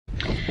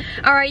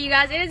All right, you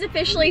guys, it is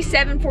officially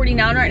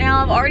 7:49 right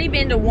now. I've already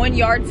been to one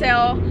yard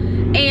sale,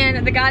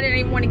 and the guy didn't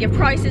even want to give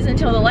prices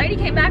until the lady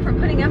came back from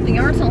putting up the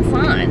yard sale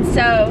sign.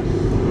 So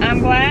I'm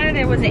glad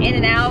it was an in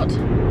and out.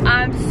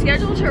 I'm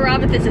scheduled to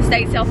arrive at this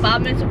estate sale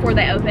 5 minutes before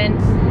they open.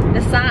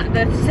 The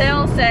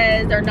sale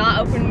says they're not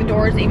opening the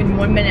doors even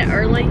 1 minute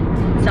early.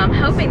 So I'm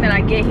hoping that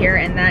I get here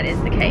and that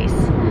is the case.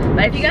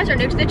 But if you guys are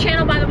new to the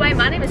channel, by the way,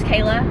 my name is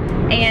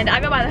Kayla and I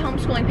go by the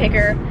homeschooling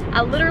picker.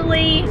 I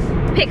literally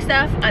pick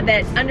stuff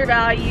that's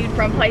undervalued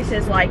from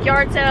places like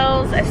yard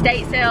sales,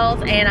 estate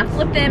sales, and I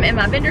flip them in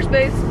my vendor's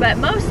booths, but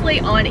mostly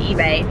on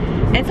eBay.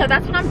 And so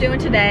that's what I'm doing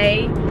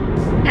today.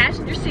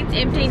 Passenger seat's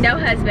empty, no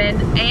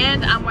husband,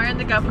 and I'm wearing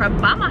the GoPro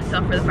by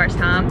myself for the first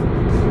time.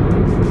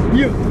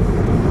 Yeah.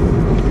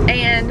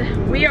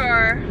 And we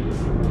are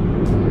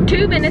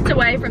 2 minutes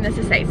away from this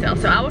estate sale,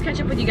 so I will catch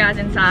up with you guys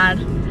inside.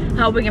 I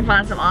hope we can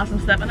find some awesome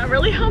stuff, and I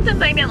really hope that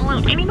they didn't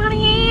let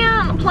anybody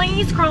in.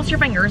 Please cross your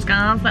fingers,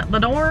 guys, that the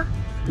door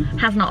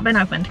has not been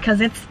opened,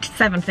 because it's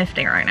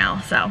 7:50 right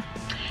now. So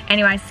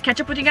anyways, catch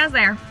up with you guys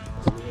there.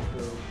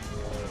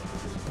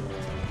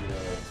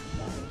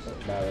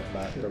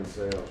 Back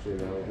themselves, you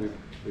know.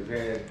 We've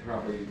had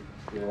probably,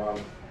 you know, a lot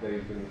of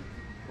things been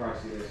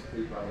pricing this.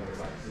 We probably have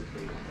like 6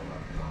 weeks come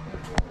up.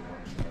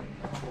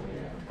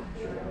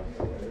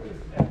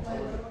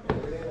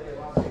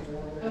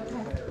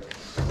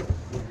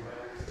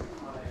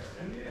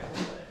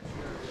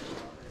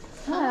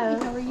 Hello.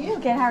 How are you?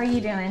 Good. How are you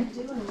doing?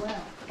 Doing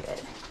well. Good.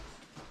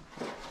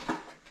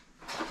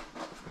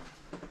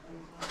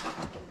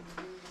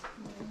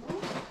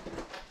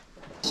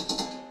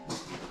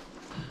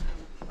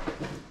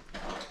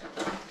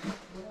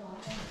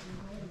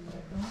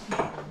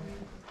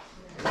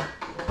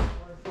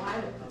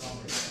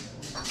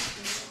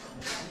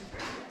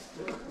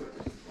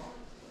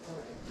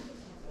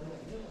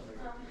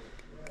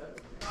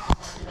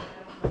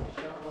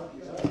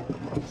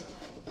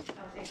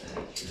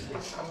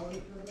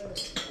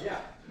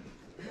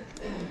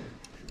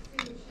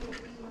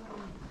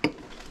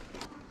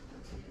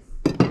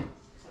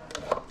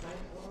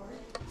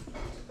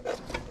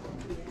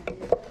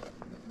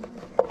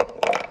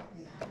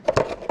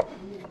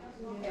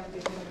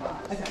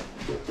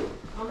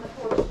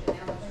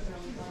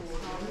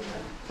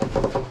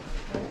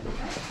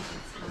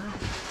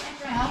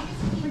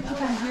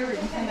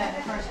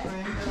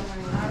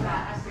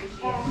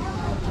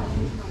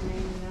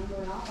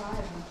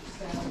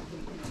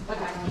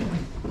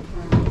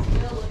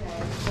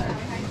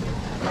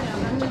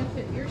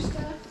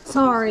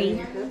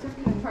 Sorry.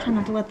 Try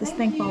not to let this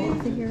thing fall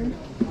off of here.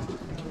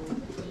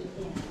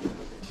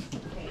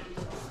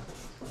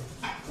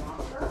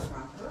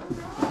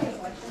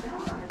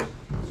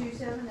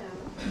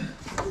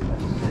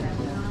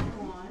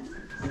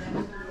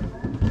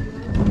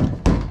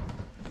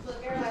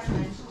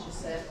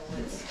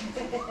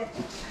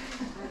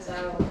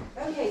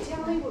 Okay,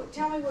 tell me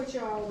what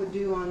y'all would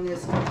do on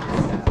this kind of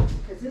stuff,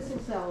 because this will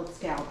sell at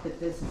scalp, but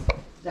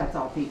that's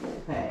all people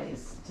pay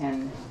is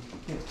 $10,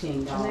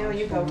 $15. Now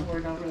you go for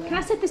it over there. Can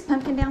I set this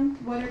pumpkin down?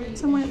 What are you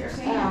somewhere?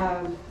 Just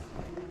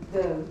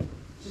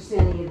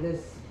any of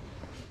this.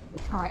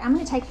 All right, I'm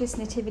going to take this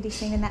nativity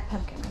scene and that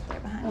pumpkin right there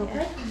behind you.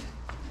 Okay.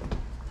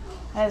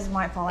 Those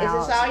might fall Is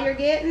out. this all you're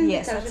getting?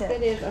 Yes, Because that's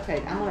if it. it is,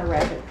 okay, I'm gonna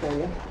wrap it for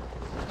you.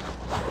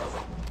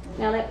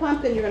 Now that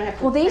pumpkin, you're gonna have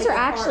to. Well, these take are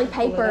apart actually and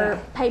pull it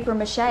out. paper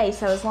mache,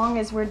 so as long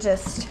as we're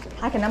just,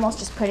 I can almost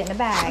just put it in a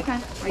bag. Okay.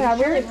 But I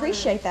really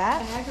appreciate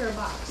that. A bag or a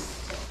box?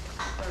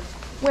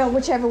 Well,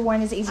 whichever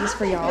one is easiest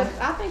for y'all.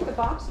 I think the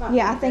box might.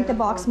 Yeah, I be think the better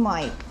box for-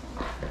 might.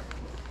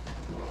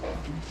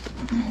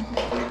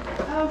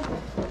 Oh,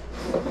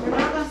 we're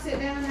not gonna sit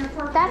down in there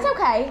perfectly. That's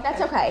okay.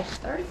 That's okay.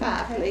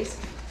 35, please.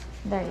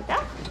 There you go.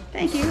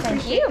 Thank you.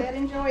 Thank Appreciate you. that.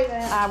 Enjoy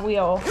that. I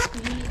will.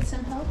 You need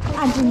some help?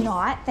 I do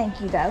not.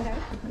 Thank you, though. I'm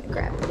going to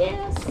grab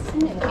this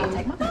and then I'll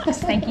take my box.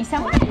 Thank you so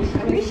much.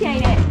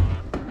 Appreciate it.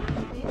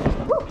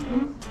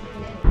 Woo.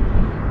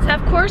 So,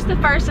 of course, the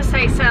first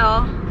estate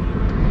sale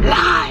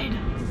lied.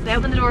 They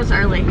opened the doors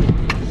early.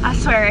 I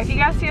swear, if you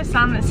guys see a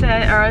sign that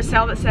says, or a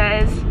sale that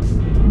says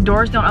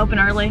doors don't open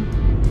early,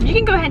 you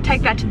can go ahead and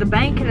take that to the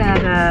bank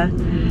that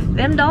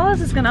them dolls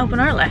is going to open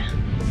early.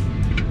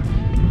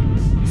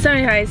 So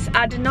anyways,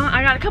 I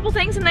got a couple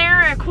things in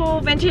there, a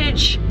cool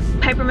vintage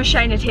paper mache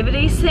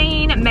nativity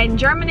scene made in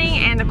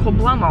Germany and a cool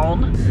blow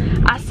mold.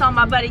 I saw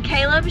my buddy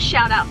Caleb,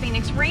 shout out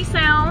Phoenix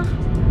Resale.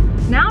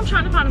 Now I'm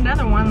trying to find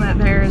another one that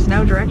there's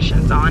no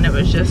directions on. It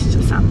was just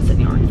a sign that said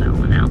yard sale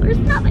and now there's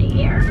nothing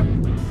here.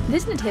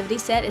 This nativity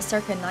set is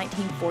circa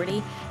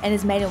 1940 and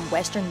is made in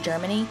Western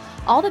Germany.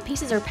 All the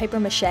pieces are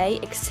paper mache,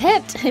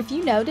 except if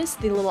you notice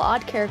the little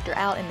odd character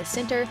out in the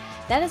center,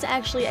 that is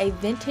actually a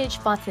vintage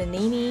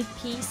Fontanini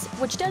piece,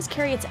 which does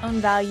carry its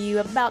own value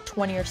of about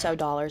 $20 or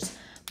so.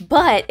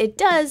 But it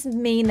does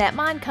mean that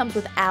mine comes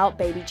without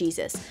baby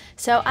Jesus.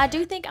 So I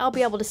do think I'll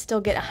be able to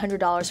still get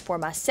 $100 for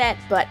my set,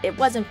 but it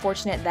was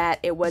unfortunate that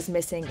it was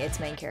missing its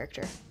main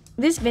character.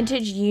 This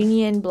vintage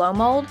Union blow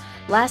mold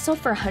last sold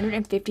for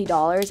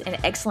 $150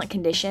 in excellent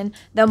condition,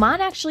 though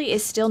mine actually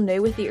is still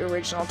new with the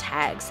original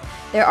tags.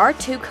 There are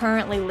 2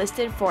 currently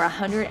listed for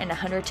 $100 and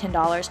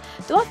 $110,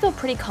 though I feel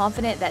pretty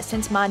confident that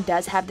since mine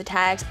does have the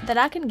tags, that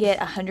I can get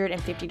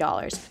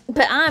 $150.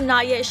 But I'm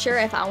not yet sure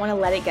if I want to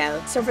let it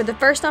go. So for the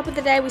first stop of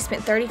the day, we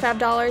spent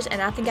 $35,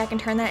 and I think I can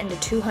turn that into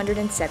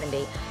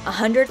 $270.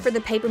 $100 for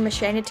the paper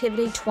mache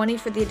nativity, $20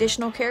 for the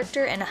additional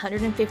character, and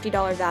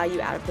 $150 value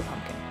out of the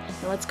pumpkin.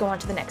 Now let's go on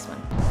to the next one.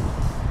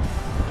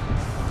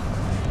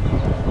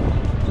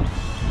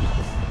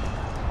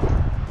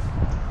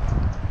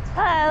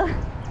 Hello.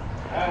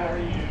 Hi, how are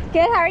you?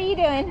 Good, how are you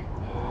doing?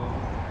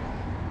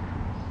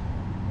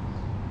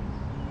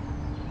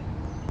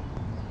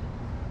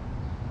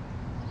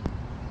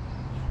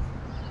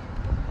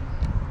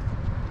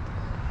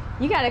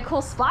 You got a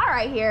cool spot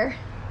right here.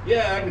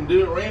 Yeah, I can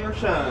do it rain or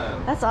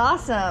shine. That's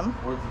awesome.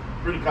 Or it's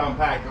pretty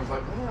compact. I was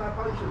like, well, I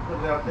probably should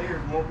put it out there.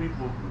 More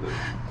people can do it.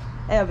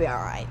 It'll be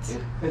all right.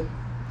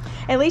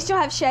 At least you'll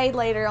have shade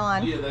later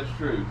on. Yeah, that's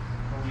true.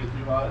 Don't get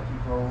too hot, too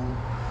cold.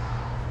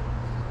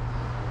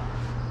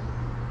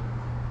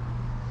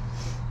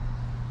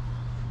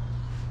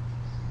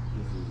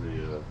 This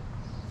is a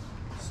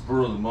spur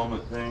of the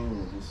moment thing.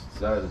 We just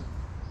decided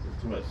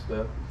there's too much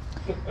stuff.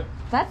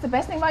 That's the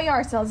best thing about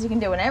yard sales. You can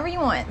do whatever you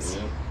want.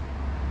 Yeah.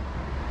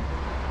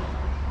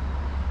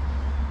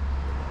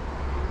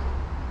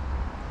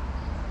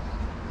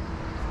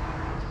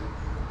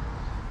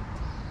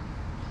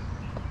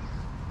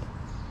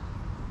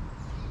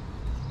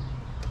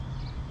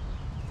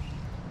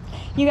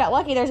 You got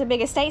lucky. There's a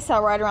big estate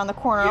sale right around the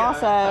corner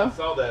also. I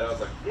saw that. I was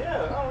like,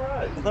 yeah, all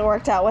right. That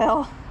worked out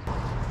well.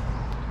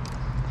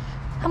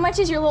 How much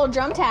is your little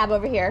drum tab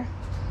over here?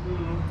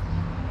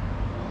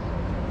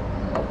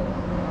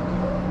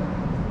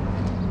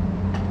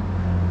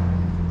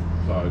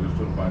 Sorry, I just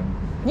took a bite.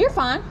 You're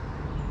fine.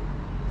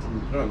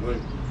 I'm trying to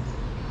think.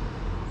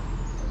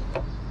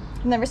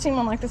 Never seen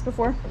one like this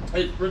before.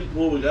 It's pretty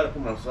cool. We got it for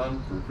my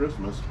son for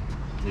Christmas.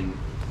 And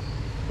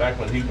back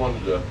when he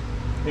wanted to,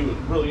 he was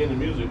really into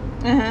music.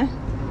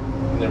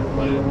 Never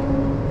played it.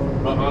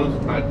 But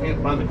honestly, I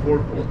can't find the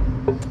chord for it.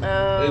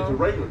 It's a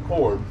regular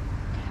chord.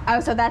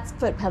 Oh, so that's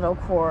foot pedal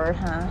cord,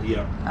 huh?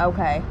 Yeah.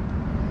 Okay.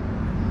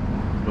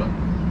 But I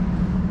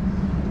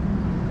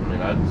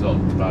mean, I'd sell it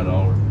for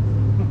 $5.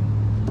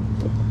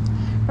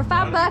 For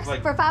 $5,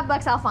 Like, for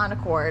 $5, I'll find a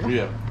cord.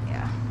 Yeah.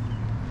 Yeah.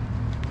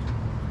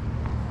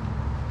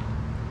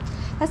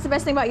 That's the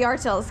best thing about yard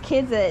sales.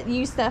 Kids that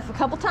use stuff a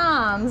couple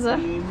times. I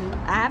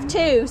have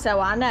 2, so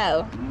I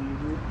know.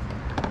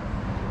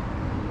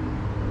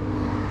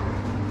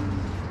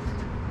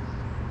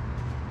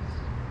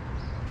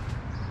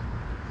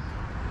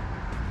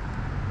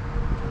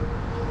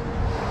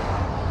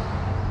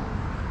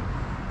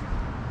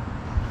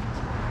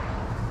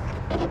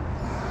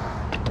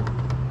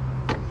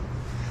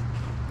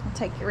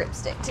 Take your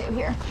ripstick too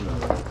here.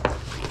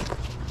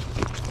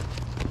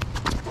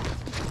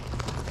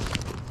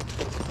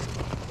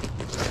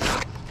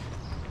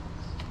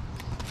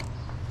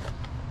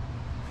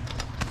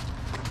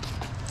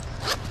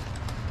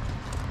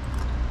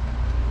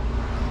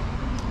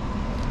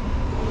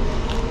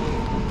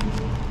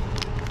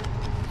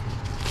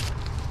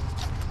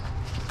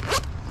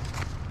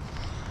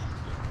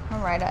 All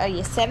right, I owe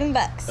you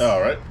 $7.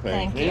 All right.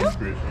 Thank you.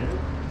 Appreciate it.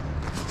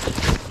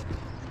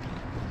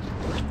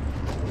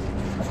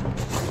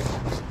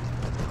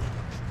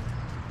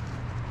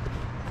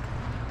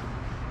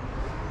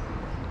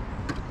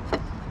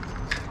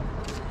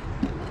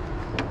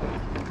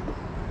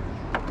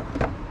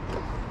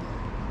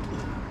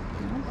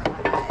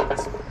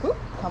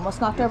 Almost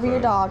knocked over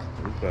your dog.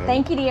 Okay.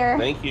 Thank you, dear.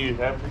 Thank you.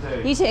 Have a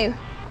good day. You too.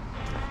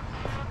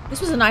 This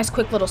was a nice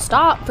quick little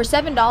stop. For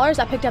 $7,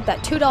 I picked up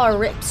that $2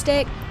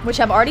 ripstick, which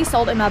I've already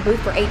sold in my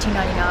booth for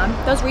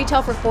 $18.99. Those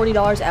retail for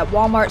 $40 at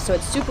Walmart, so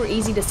it's super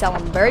easy to sell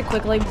them very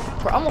quickly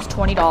for almost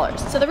 $20.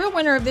 So the real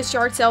winner of this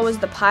yard sale was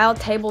the Pile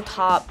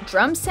Tabletop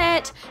Drum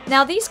Set.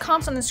 Now these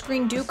comps on the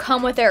screen do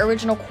come with their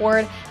original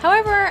cord.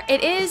 However,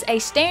 it is a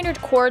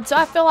standard cord, so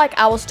I feel like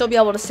I will still be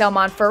able to sell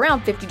mine for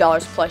around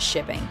 $50 plus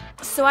shipping.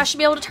 So I should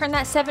be able to turn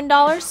that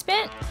 $7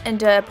 spent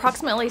into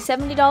approximately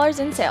 $70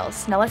 in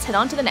sales. Now let's head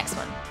on to the next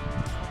one.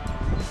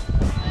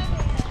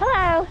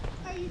 Hello.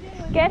 How you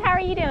doing? Good, how are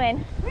you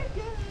doing? We're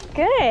good.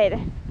 Good.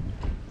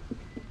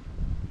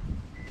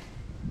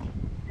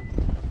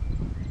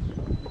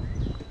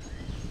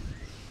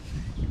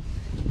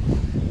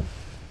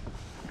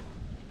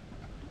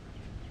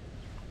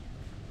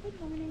 Good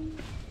morning.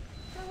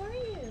 How are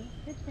you?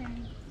 Good,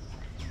 thanks.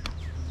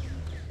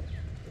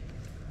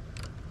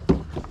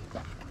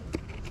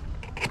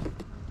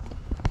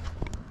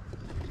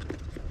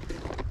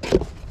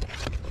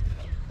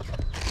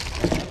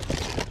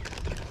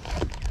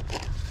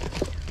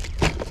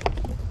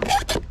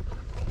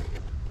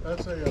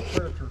 That's a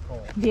predator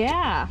call.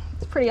 Yeah,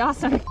 it's pretty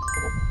awesome.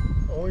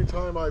 The only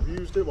time I've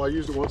used it, well, I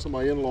used it once on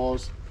my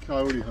in-laws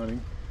coyote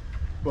hunting,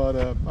 but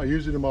I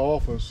used it in my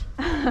office.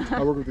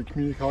 I work with the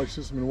community college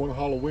system, and one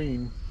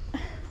Halloween,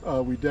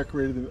 we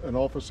decorated an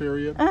office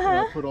area, and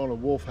I put on a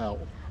wolf howl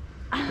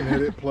and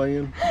had it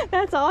playing.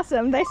 That's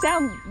awesome. They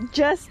sound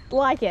just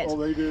like it. Oh,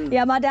 they do.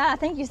 Yeah, my dad, I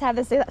think, used to have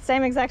the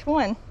same exact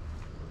one.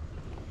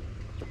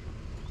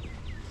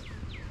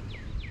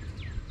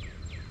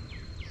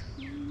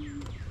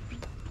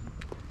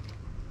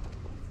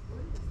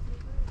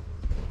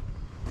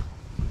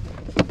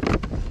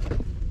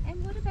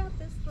 And what about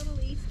this little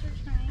Easter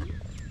train?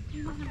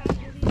 You know how to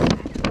do these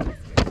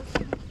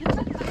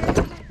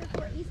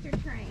for Easter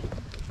train.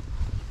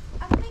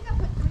 I think I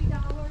put $3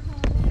 on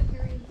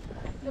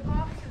it. The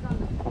box is on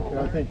the floor. And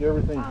I think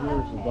everything here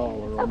is $1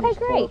 on Okay, this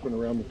great. tarp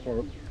and around the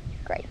tarp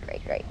Great,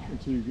 great, great.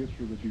 until you get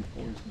through the decoys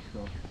and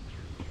stuff.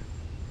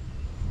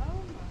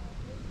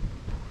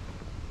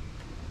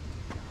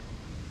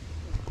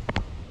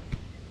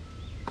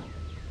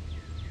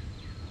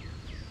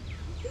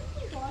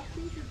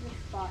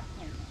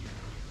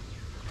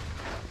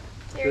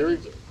 Terry,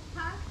 do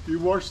you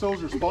wash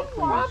those or spot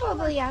cleaners?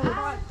 Probably I would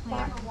spot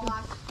Never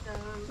washed them.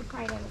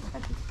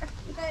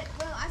 But,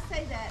 well, I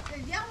say that. The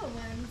yellow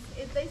ones,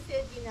 if they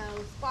said, you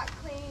know, spot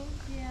clean,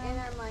 and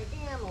I'm like,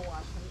 yeah, I'm going to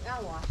wash them.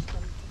 I'll wash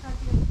them.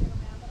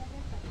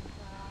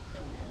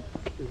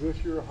 Is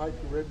this your hike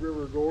to Red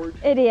River Gorge?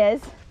 It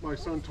is. My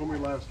son told me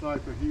last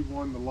night that he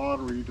won the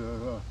lottery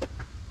to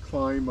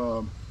climb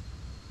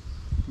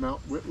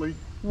Mount Whitley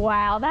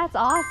Wow, that's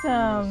in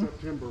awesome.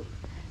 September.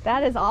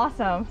 That is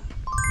awesome.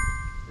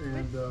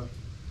 And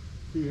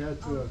he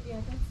had to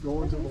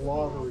go into the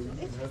lottery and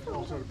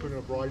also had to put in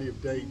a variety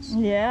of dates.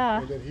 Yeah.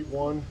 And then he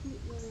won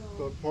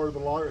the part of the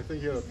lottery. I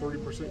think he had a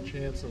 30%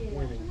 chance of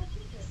winning.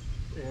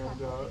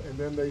 And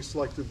then they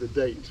selected the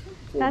date.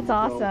 for him That's to go.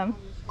 awesome.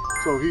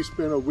 So he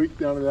spent a week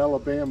down in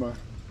Alabama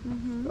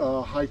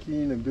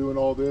hiking and doing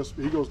all this.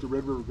 He goes to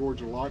Red River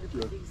Gorge a lot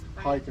to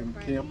hike and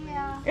camp.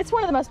 It's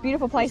one of the most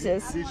beautiful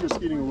places. He's just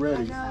getting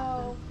ready.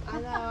 No,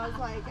 I know. I was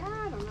like,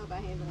 I don't know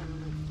about handling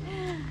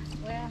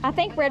them. I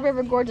think Red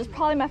River Gorge is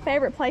probably my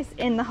favorite place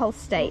in the whole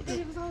state.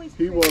 It was always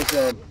He was,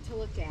 to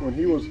look at. when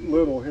he was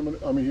little, he was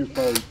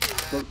probably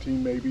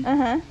 13 maybe.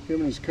 Him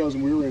and his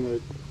cousin, we were in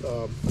it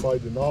by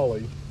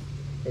Denali,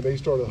 and they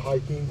started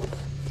hiking.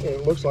 And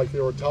it looks like they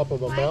were on top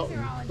of a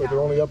mountain, but they're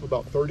only up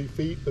about 30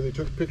 feet, but they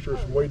took pictures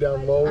from way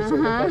down low, so it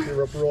looked like they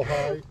were up real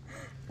high.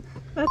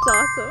 That's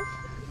awesome.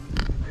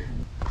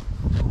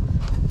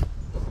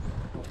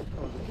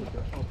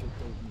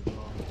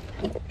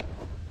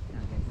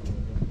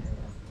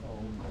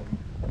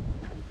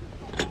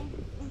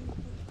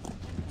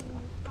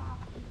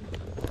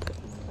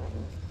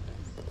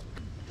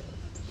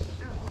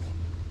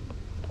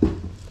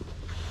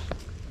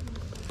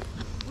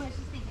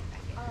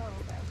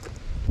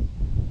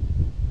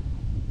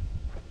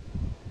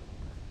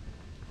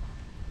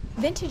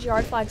 Vintage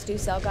yard flags do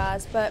sell,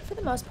 guys, but for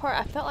the most part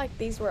I felt like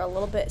these were a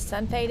little bit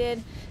sun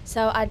faded,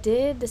 so I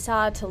did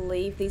decide to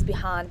leave these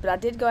behind, but I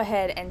did go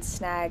ahead and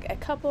snag a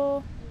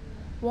couple.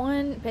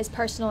 One is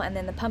personal, and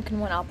then the pumpkin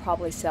one I'll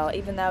probably sell,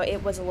 even though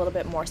it was a little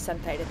bit more sun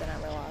faded than I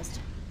realized.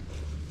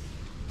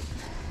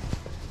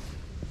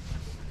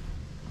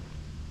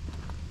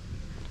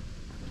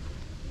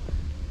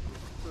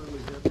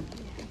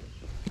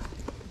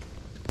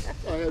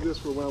 I had this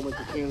for when I went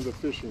to Canada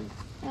fishing.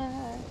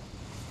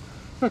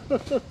 So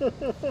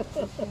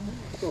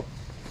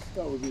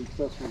that was the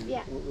accessory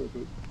Yeah. that went with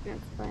it. That's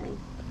funny.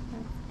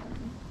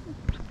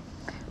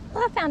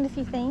 Well, I found a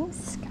few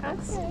things,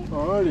 guys.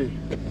 Alrighty.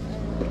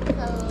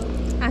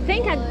 So, I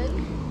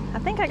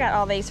think I got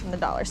all these from the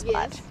dollar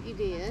spot. yes, you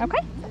did. Okay.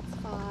 That's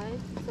 $5.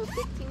 So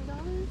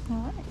 $15. All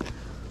right.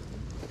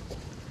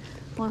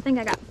 Well, I think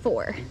I got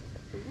 4.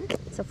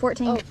 So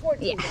 14. Oh, $14.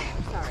 Yeah.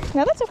 Sorry.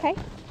 No, that's okay.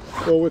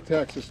 Well, with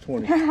taxes,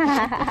 20.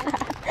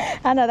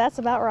 I know, that's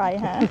about right,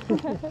 huh? Let's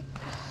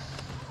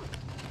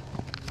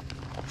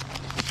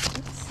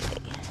see.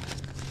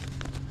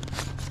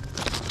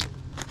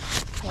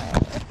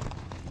 Whatever.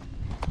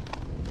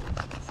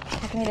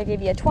 I can either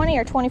give you a 20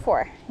 or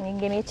 24, and you can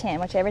give me a 10,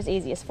 whichever's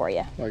easiest for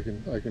you. I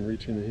can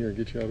reach into here and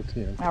get you out of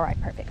 10. All right,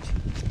 perfect.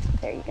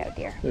 There you go,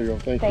 dear. There you go.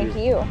 Thank Thank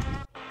you. you.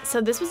 So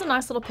this was a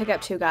nice little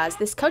pickup too, guys.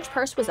 This Coach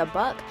purse was $1,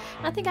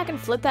 and I think I can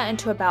flip that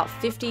into about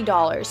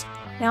 $50.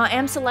 Now I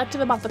am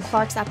selective about the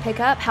Clarks I pick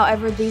up,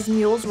 however these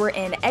mules were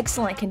in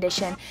excellent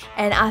condition,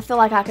 and I feel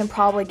like I can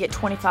probably get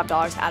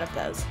 $25 out of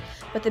those.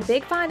 But the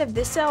big find of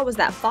this sale was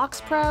that Fox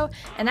Pro,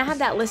 and I have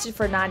that listed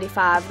for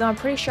 $95, though I'm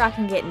pretty sure I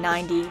can get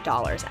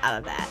 $90 out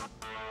of that.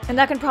 And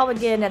I can probably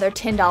get another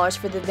 $10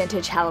 for the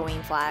vintage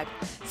Halloween flag.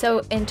 So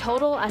in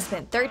total, I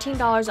spent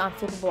 $13 on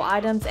flippable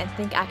items and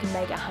think I can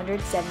make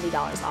 $170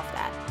 off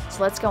that.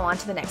 So let's go on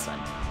to the next one.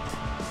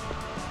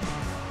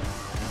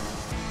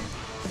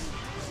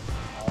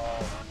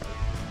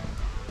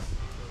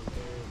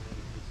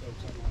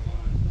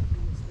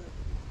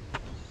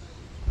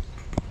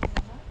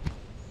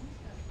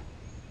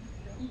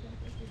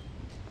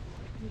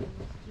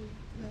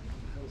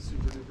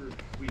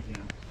 Weekend.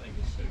 Thank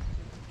you, Sue.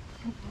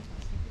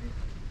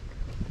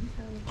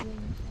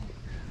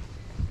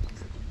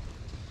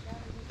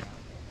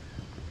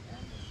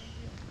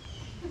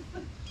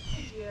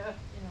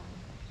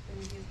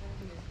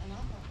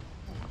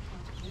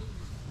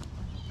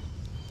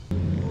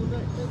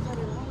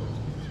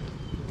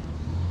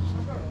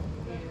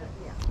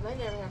 Yeah, they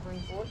never have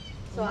room for it.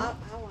 So I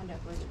wind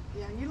up with it.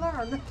 Yeah, you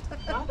learn.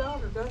 My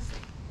daughter does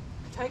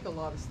take a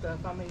lot of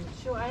stuff. I mean,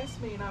 she'll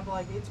ask me and I'm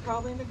like, it's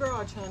probably in the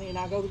garage, honey. And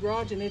I go to the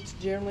garage and it's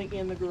generally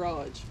in the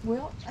garage.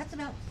 Well, that's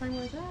about the same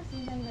way as us.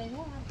 Anything they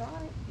want, I've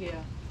got it.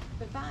 Yeah.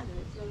 But finding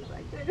it, so it's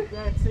like that.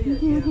 That's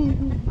it,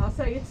 yeah. I'll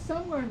say it's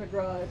somewhere in the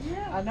garage.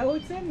 Yeah. I know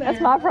it's in there.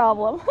 That's my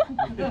problem.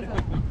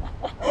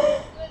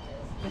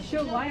 And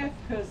she'll laugh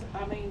because,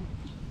 I mean,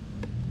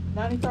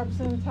 95%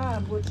 of the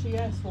time, what she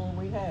asks for,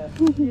 we have.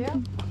 Yeah.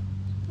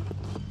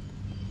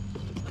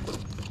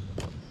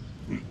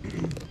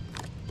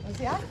 Well,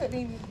 see, I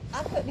couldn't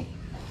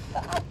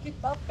I keep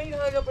my feet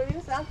hung up in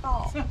this. I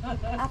fall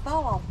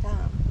all the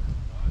time.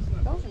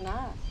 Those are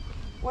nice.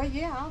 Well,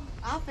 yeah,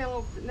 I fell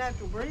off the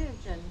natural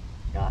bridge and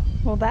got.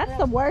 Well, that's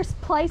the worst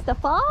place to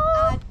fall.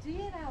 I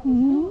did. I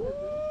was.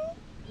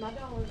 My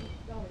daughter's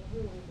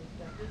really good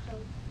stuff.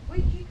 So,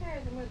 you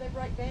carry them where they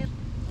break down.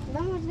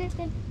 No one's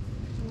lifting.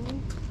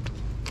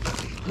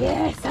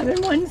 Yes, I've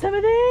been wanting some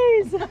of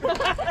these. I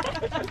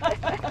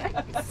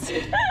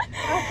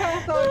kind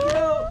of thought, you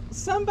know,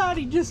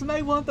 somebody just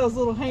may want those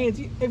little hands.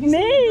 Have you seen Me?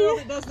 the girl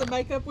that does the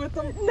makeup with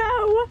them?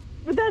 No,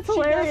 but that's She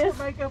hilarious. does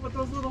her makeup with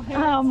those little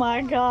hands. Oh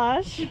my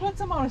gosh. She puts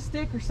them on a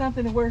stick or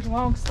something and wears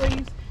long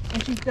sleeves,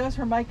 and she does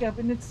her makeup,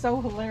 and it's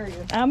so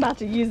hilarious. I'm about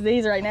to use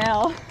these right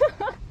now.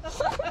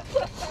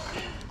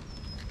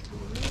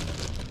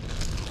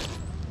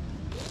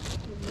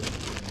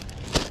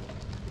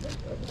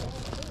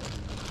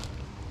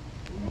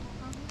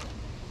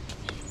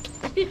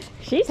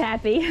 She's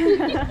happy.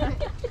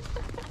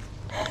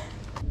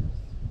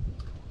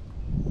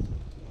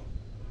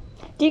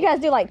 Do you guys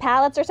do like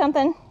pallets or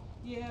something?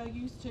 Yeah, I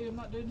used to. I'm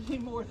not doing it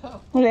anymore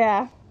though.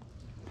 Yeah.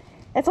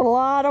 It's a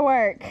lot of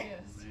work. Yes.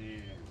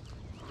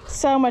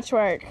 So much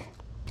work.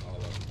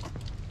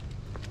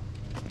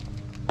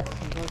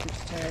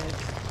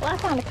 Well, I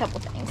found a couple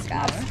things,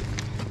 guys.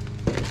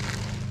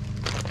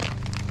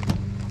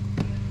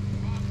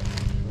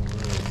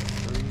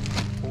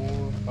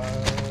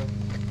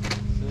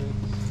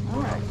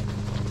 Alright.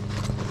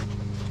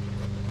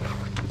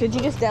 Did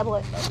you just double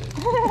it?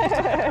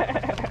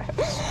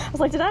 I was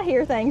like, did I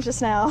hear things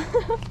just now?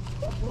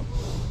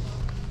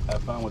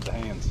 Have fun with the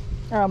hands.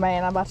 Oh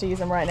man, I'm about to use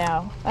them right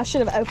now. I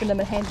should have opened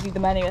them and handed you the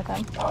money with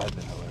them. Oh, that'd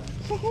been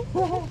hilarious.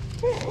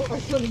 Are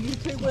you going to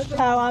YouTube with them?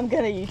 Oh, I'm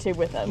gonna YouTube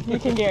with them. You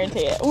can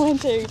guarantee it. 1,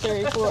 2,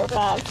 3, 4,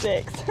 5,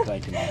 6.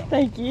 Thank you, ma'am.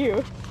 Thank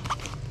you.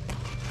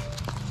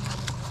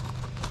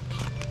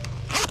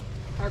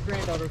 Our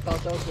granddaughter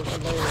thought those were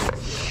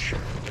hilarious.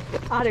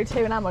 I do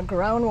too, and I'm a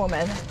grown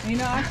woman. You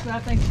know, actually, I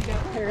think she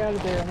got the hair out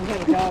of there, and we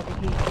had a dog,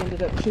 and he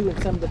ended up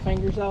chewing some of the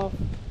fingers off.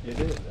 You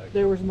did.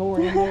 There was more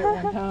in there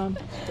at one time,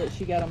 but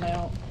she got them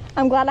out.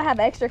 I'm glad I have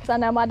extra because I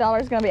know my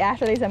daughter's gonna be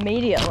after these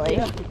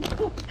immediately.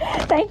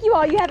 Thank you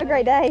all. You have a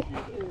great day.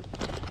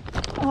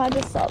 Oh, I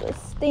just saw this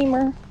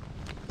steamer.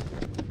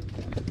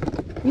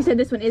 You said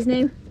this one is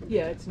new?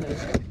 Yeah, it's new.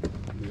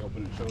 We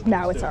open and show it.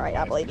 No, it's all right.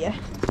 I believe you.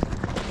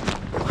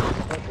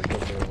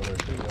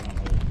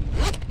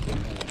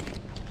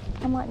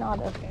 I might not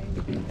have.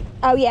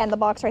 Oh yeah, in the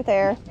box right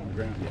there. On the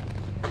ground,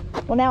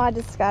 yeah. Well, now I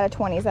just got a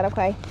 20. Is that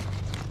okay?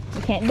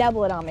 You can't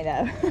double it on me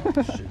though.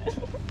 Shoot.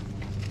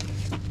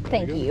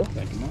 Thank you.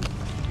 Thank you, ma'am.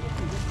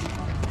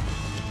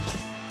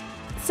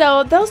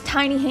 So those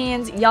tiny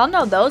hands, y'all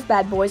know those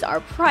bad boys are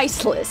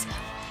priceless.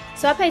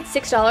 So I paid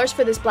 $6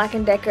 for this Black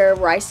 & Decker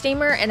rice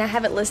steamer, and I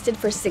have it listed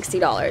for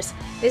 $60.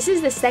 This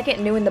is the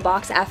second new in the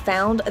box I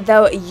found,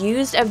 though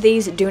used of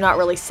these do not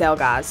really sell,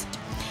 guys.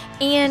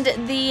 And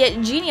the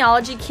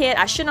genealogy kit,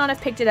 I should not have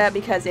picked it up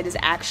because it is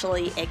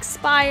actually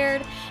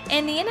expired.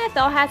 And the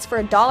NFL hats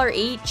for $1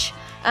 each.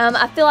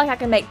 I feel like I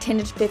can make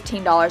 $10 to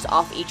 $15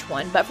 off each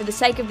one, but for the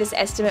sake of this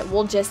estimate,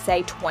 we'll just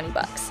say 20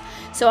 bucks.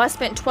 So I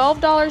spent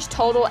 $12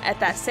 total at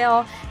that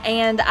sale,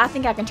 and I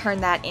think I can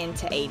turn that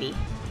into 80.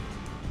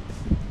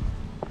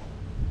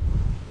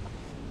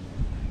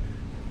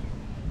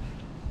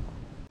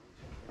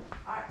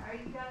 Are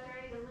you guys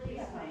ready to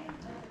leave?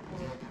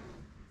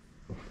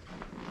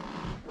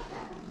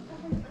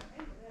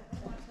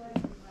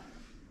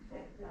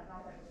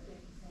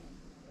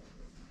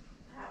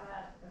 How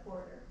about a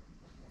quarter?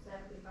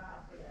 75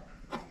 for that.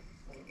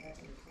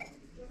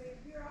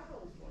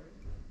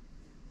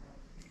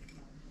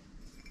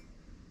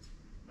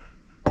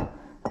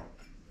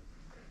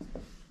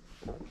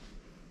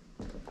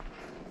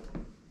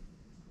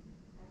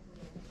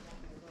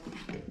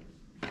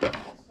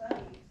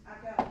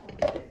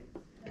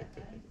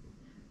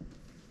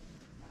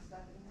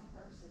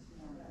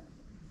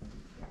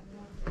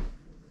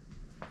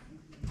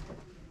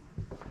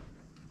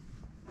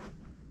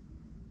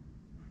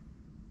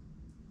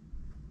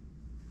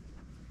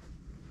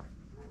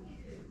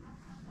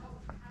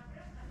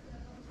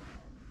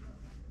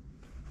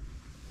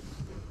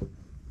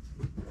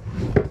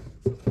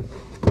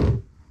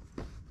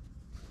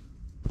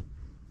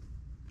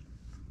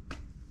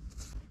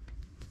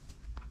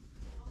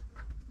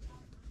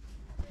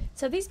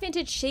 So these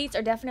vintage sheets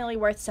are definitely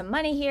worth some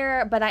money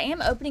here, but I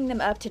am opening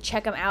them up to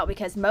check them out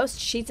because most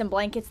sheets and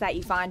blankets that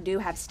you find do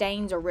have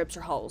stains or rips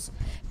or holes.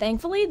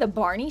 Thankfully, the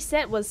Barney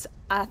set was,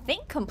 I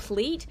think,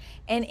 complete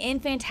and in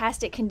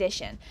fantastic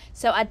condition.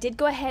 So I did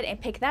go ahead and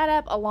pick that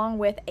up along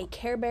with a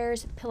Care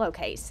Bears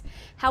pillowcase.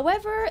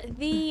 However,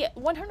 the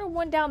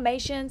 101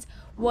 Dalmatians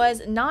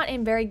was not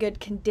in very good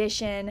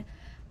condition,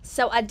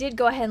 so I did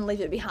go ahead and leave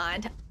it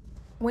behind.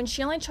 When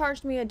she only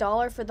charged me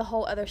 $1 for the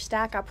whole other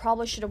stack, I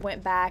probably should have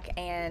went back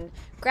and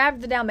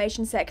grabbed the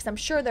Dalmatian set because I'm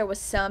sure there was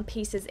some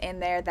pieces in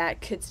there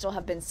that could still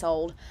have been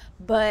sold,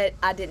 but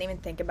I didn't even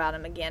think about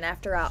them again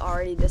after I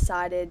already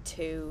decided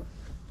to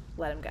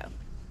let them go.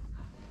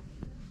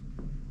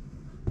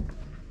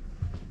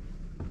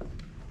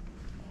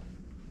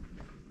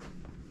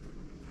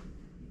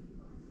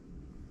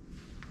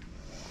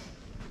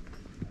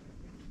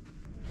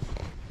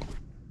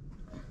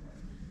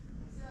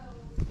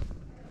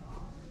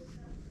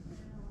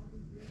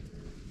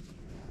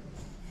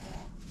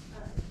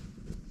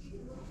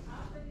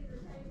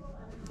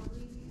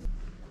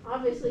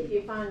 Obviously, if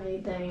you find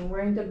anything, we're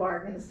into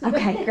bargains.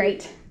 Okay,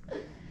 great.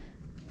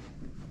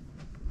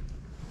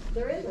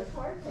 There is a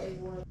card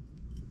table.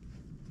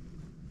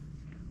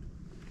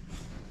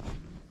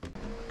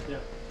 Yeah.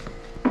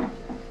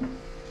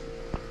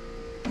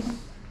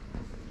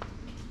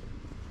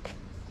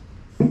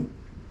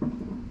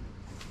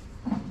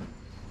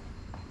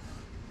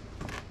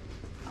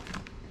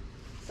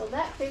 So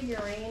that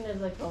figurine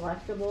is a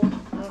collectible.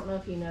 I don't know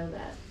if you know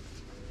that.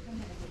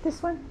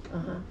 This one?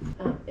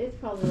 It's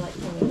probably like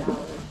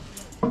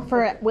 $20.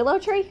 For a willow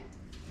tree?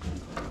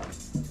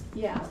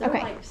 Yeah, they're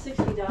Okay. like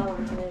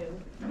 $60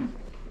 new.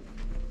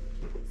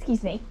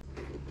 Excuse me.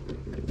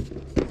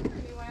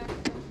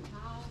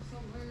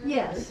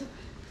 Yes,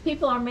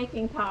 people are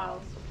making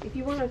tiles. If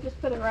you want to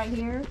just put it right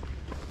here,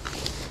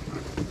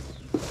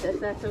 if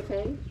that's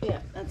okay. Yeah,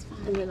 that's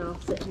fine. And then I'll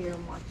sit here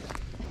and watch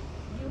it.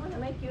 You want to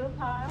make you a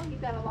pile?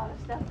 You've got a lot of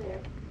stuff there.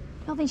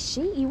 Well, these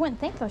sheets, you wouldn't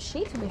think those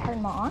sheets would be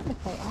hurting my arm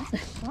if they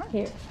are.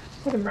 Here,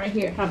 put them right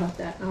here. How about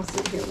that? I'll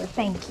sit here with them.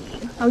 Thank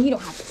you. Oh, you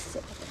don't have to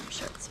sit with it. I'm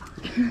sure it's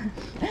fine.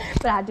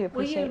 But I do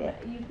appreciate it.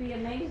 You'd be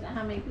amazed at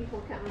how many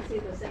people come and see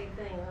the same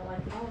thing. They're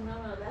like, oh,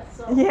 no, that's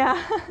so. Yeah.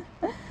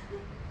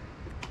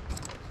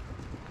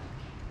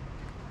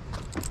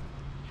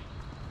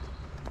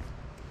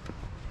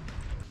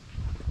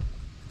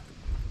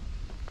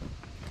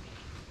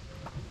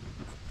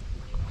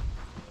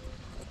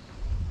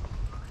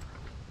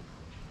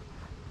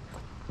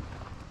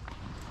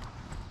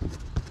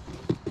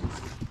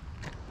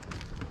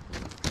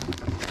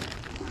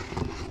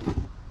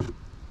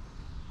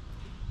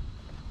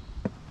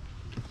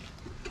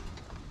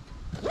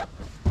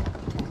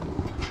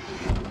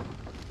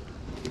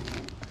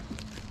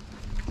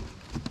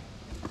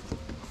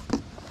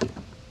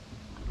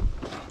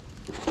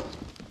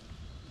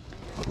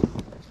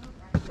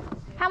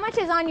 How much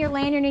is on your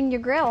lantern and your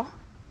grill?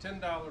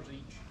 $10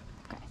 each.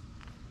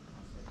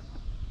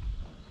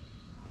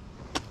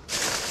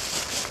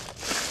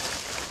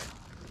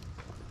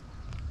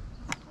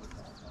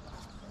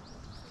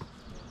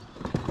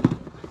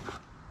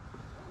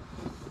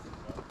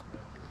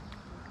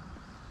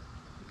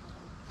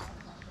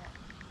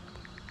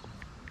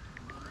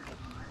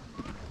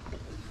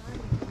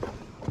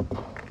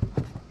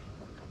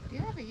 Do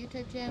you have a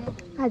YouTube channel?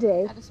 I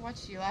do. I just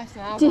watched you last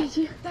night. I was Did like,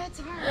 you? That's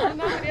her. I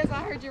know it is.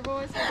 I heard your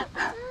voice. I was like,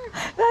 That's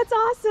her. That's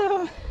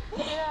awesome.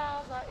 Yeah, I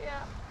was like,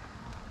 yeah.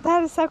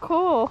 That is so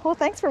cool. Well,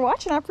 thanks for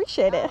watching. I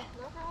appreciate it.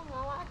 No problem.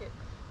 I like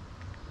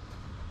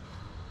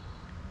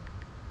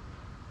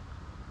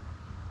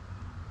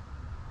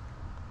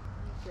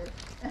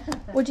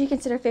it. Would you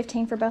consider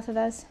 15 for both of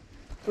those?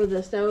 For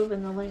the stove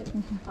and the lamp.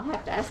 I'll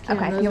have to ask him.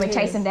 Okay, you want me to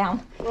chase him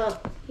down?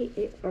 Well,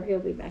 or he'll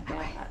be back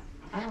out.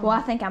 Well,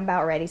 I think I'm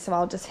about ready, so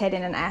I'll just head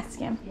in and ask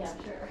him. Yeah,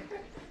 sure.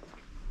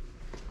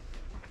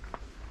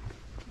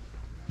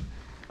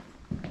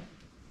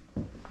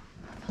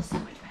 I feel so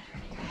much better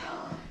in here.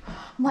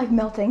 I'm like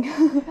melting.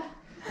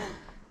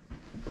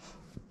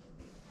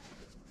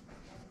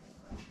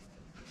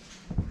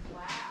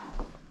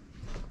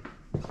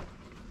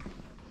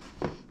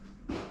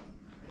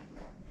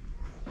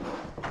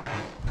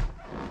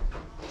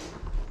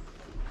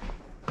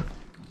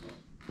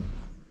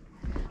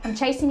 I'm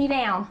chasing you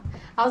down.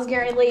 I was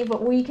going to leave,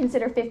 but will you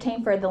consider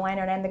 15 for the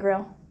lantern and the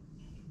grill?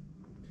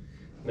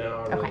 No,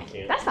 I really Okay,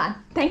 can't. that's fine.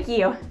 Thank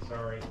you.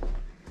 Sorry.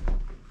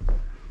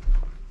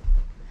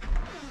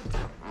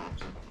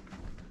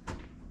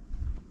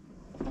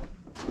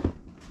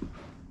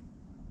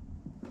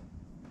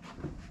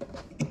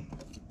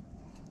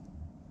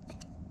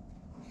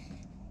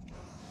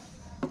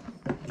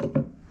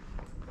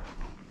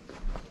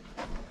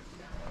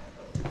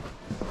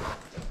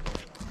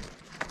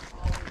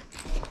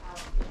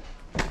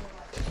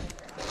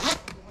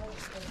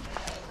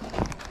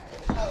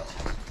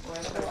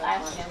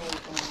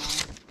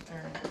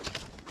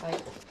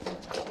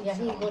 Yeah,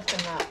 he looked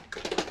them up.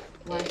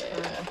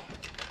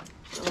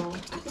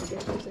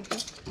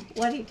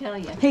 What did he tell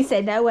you? He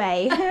said, no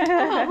way.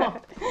 I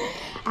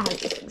have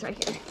these things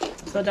right here.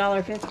 So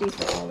 $1.50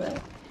 for all that.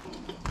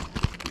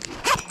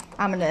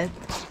 I'm gonna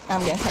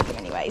take them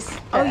anyways.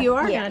 Oh, you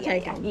are yeah, gonna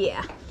take them?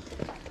 Yeah.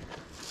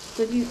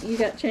 So you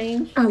got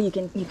change? Oh, you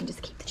can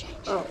just keep the change.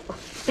 Oh.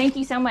 Thank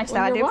you so much, though.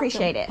 I do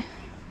appreciate it.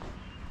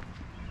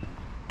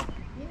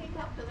 You need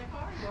help to the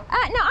car?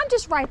 No, I'm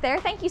just right there.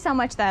 Thank you so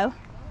much, though.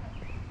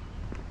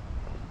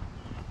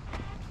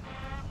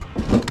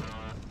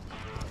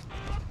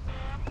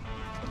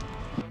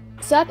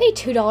 So I paid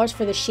 $2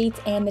 for the sheets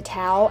and the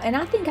towel, and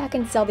I think I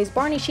can sell these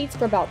Barney sheets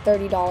for about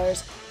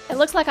 $30. It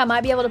looks like I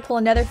might be able to pull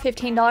another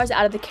 $15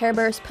 out of the Care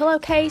Bears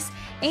pillowcase,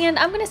 and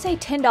I'm going to say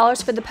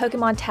 $10 for the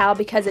Pokemon towel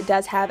because it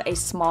does have a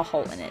small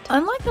hole in it.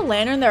 Unlike the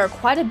lantern, there are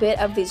quite a bit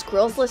of these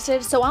grills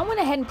listed, so I went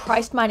ahead and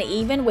priced mine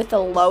even with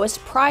the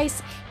lowest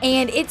price,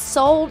 and it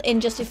sold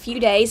in just a few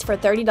days for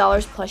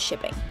 $30 plus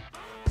shipping.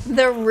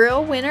 The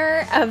real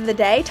winner of the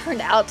day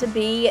turned out to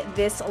be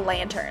this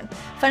lantern.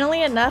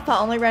 Funnily enough, I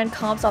only ran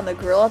comps on the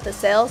grill at the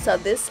sale, so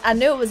I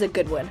knew it was a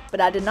good one,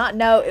 but I did not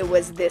know it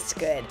was this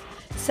good.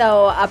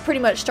 So I pretty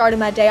much started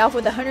my day off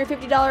with a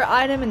 $150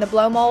 item in the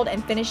blow mold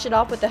and finished it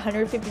off with a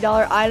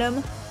 $150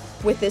 item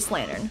with this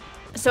lantern.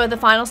 So at the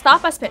final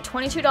stop, I spent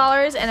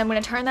 $22 and I'm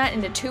going to turn that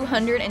into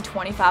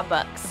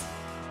 $225.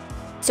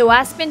 So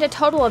I spent a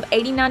total of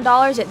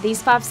 $89 at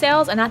these 5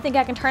 sales, and I think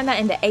I can turn that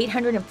into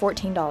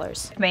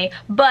 $814.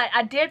 But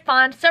I did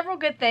find several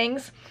good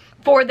things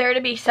for there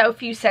to be so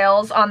few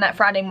sales on that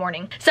Friday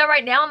morning. So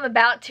right now I'm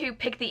about to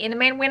pick the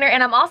Enderman winner,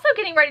 and I'm also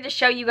getting ready to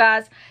show you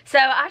guys. So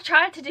I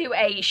tried to do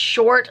a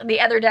short the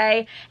other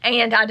day,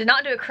 and I did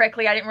not do it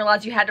correctly. I didn't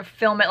realize you had to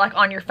film it like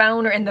on your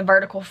phone or in the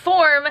vertical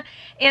form.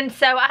 And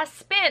so I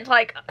spent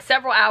like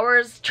several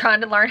hours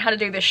trying to learn how to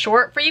do this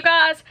short for you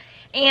guys.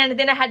 And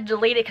then I had to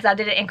delete it because I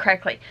did it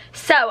incorrectly.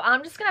 So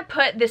I'm just going to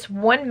put this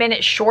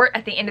 1-minute short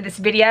at the end of this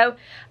video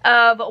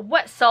of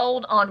what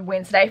sold on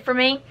Wednesday for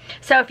me.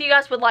 So if you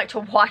guys would like to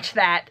watch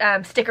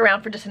that, stick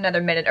around for just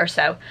another minute or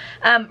so.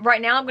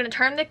 Right now I'm going to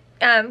turn the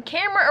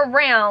camera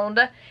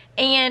around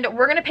and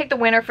we're going to pick the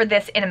winner for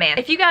this Enderman.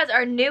 If you guys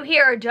are new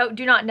here or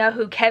do not know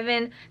who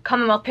Kevin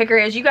Commonwealth Picker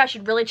is, you guys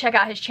should really check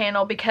out his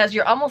channel because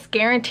you're almost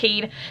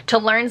guaranteed to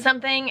learn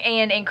something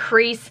and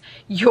increase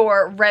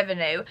your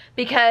revenue,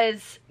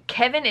 because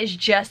Kevin is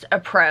just a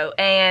pro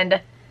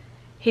and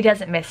he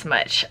doesn't miss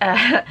much.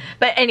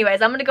 But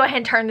anyways, I'm going to go ahead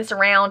and turn this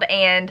around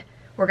and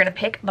we're going to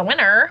pick the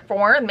winner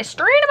for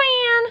Mr.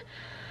 Enderman.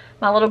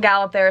 My little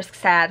gal up there is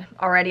sad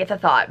already at the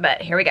thought,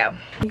 but here we go.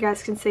 You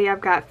guys can see I've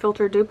got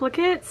filter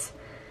duplicates.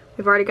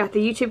 We've already got the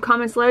YouTube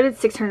comments loaded,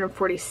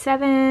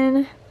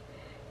 647.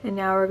 And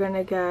now we're going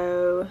to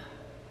go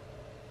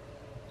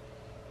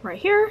right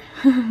here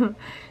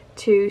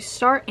to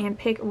start and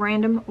pick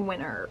random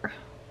winner.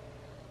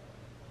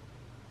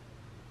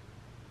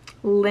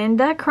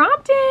 Linda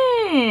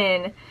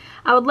Crompton.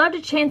 I would love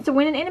to chance to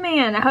win an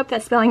Enderman. I hope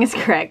that spelling is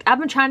correct. I've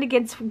been trying to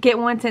get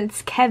one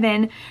since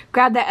Kevin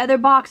grabbed that other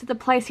box at the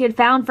place he had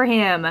found for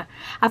him.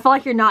 I feel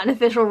like you're not an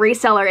official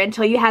reseller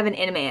until you have an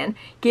Enderman,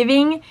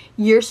 giving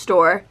your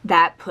store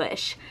that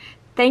push.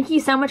 Thank you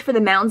so much for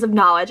the mountains of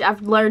knowledge.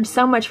 I've learned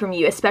so much from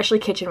you, especially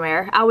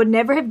kitchenware. I would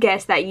never have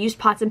guessed that used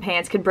pots and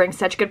pans could bring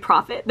such good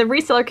profit. The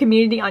reseller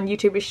community on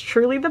YouTube is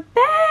truly the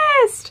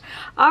best.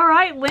 All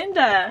right,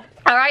 Linda.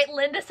 All right,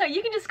 Linda, so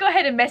you can just go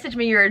ahead and message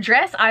me your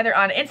address either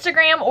on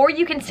Instagram, or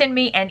you can send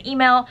me an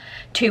email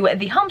to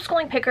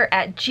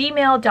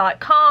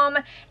thehomeschoolingpicker@gmail.com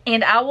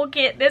and I will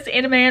get this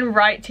Enderman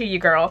right to you,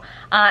 girl.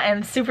 I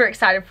am super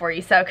excited for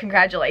you, so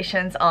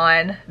congratulations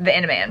on the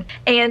Enderman.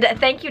 And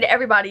thank you to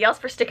everybody else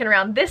for sticking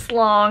around this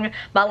long.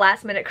 My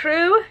last minute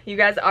crew, you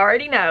guys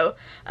already know.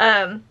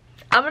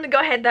 I'm going to go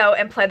ahead though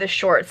and play this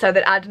short so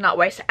that I do not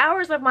waste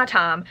hours of my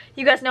time.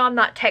 You guys know I'm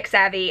not tech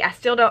savvy. I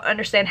still don't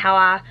understand how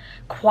I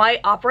quite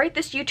operate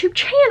this YouTube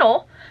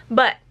channel,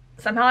 but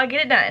somehow I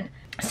get it done.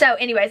 So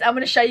anyways, I'm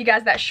going to show you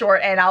guys that short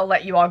and I'll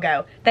let you all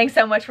go. Thanks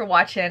so much for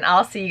watching.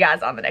 I'll see you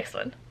guys on the next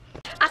one.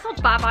 I sold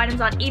 5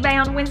 items on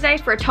eBay on Wednesday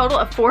for a total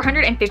of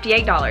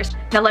 $458.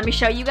 Now let me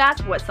show you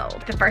guys what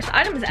sold. The first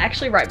item is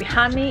actually right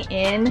behind me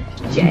in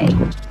J.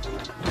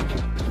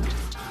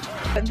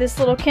 This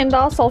little Ken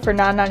doll sold for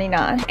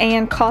 $9.99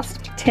 and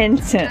cost 10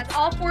 cents. That's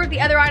all 4 of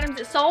the other items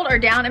that sold are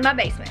down in my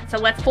basement. So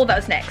let's pull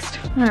those next.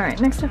 All right,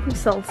 next up we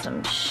sold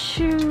some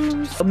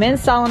shoes.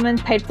 Men's Solomon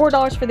paid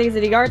 $4 for these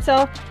at a yard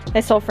sale. They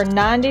sold for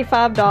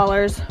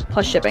 $95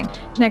 plus shipping.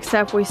 Next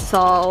up we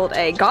sold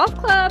a golf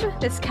club.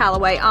 This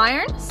Callaway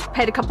irons.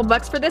 Paid a couple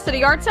bucks for this at a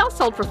yard sale.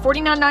 Sold for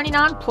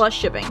 $49.99 plus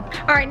shipping.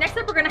 All right, next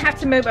up we're gonna have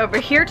to move over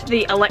here to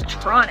the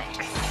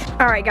electronics.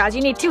 All right, guys,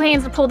 you need 2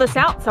 hands to pull this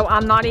out, so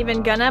I'm not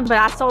even gonna, but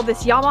I sold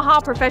this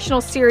Yamaha Professional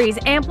Series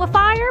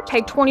amplifier,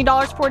 paid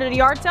 $20 for it at a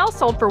yard sale,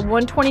 sold for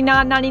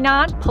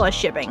 $129.99 plus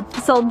shipping.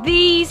 Sold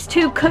these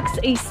 2 Cook's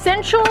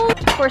Essentials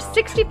for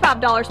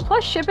 $65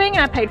 plus shipping,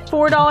 and I paid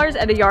 $4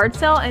 at a yard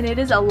sale, and it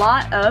is a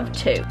lot of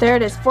 2. There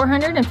it is,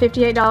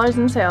 $458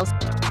 in sales.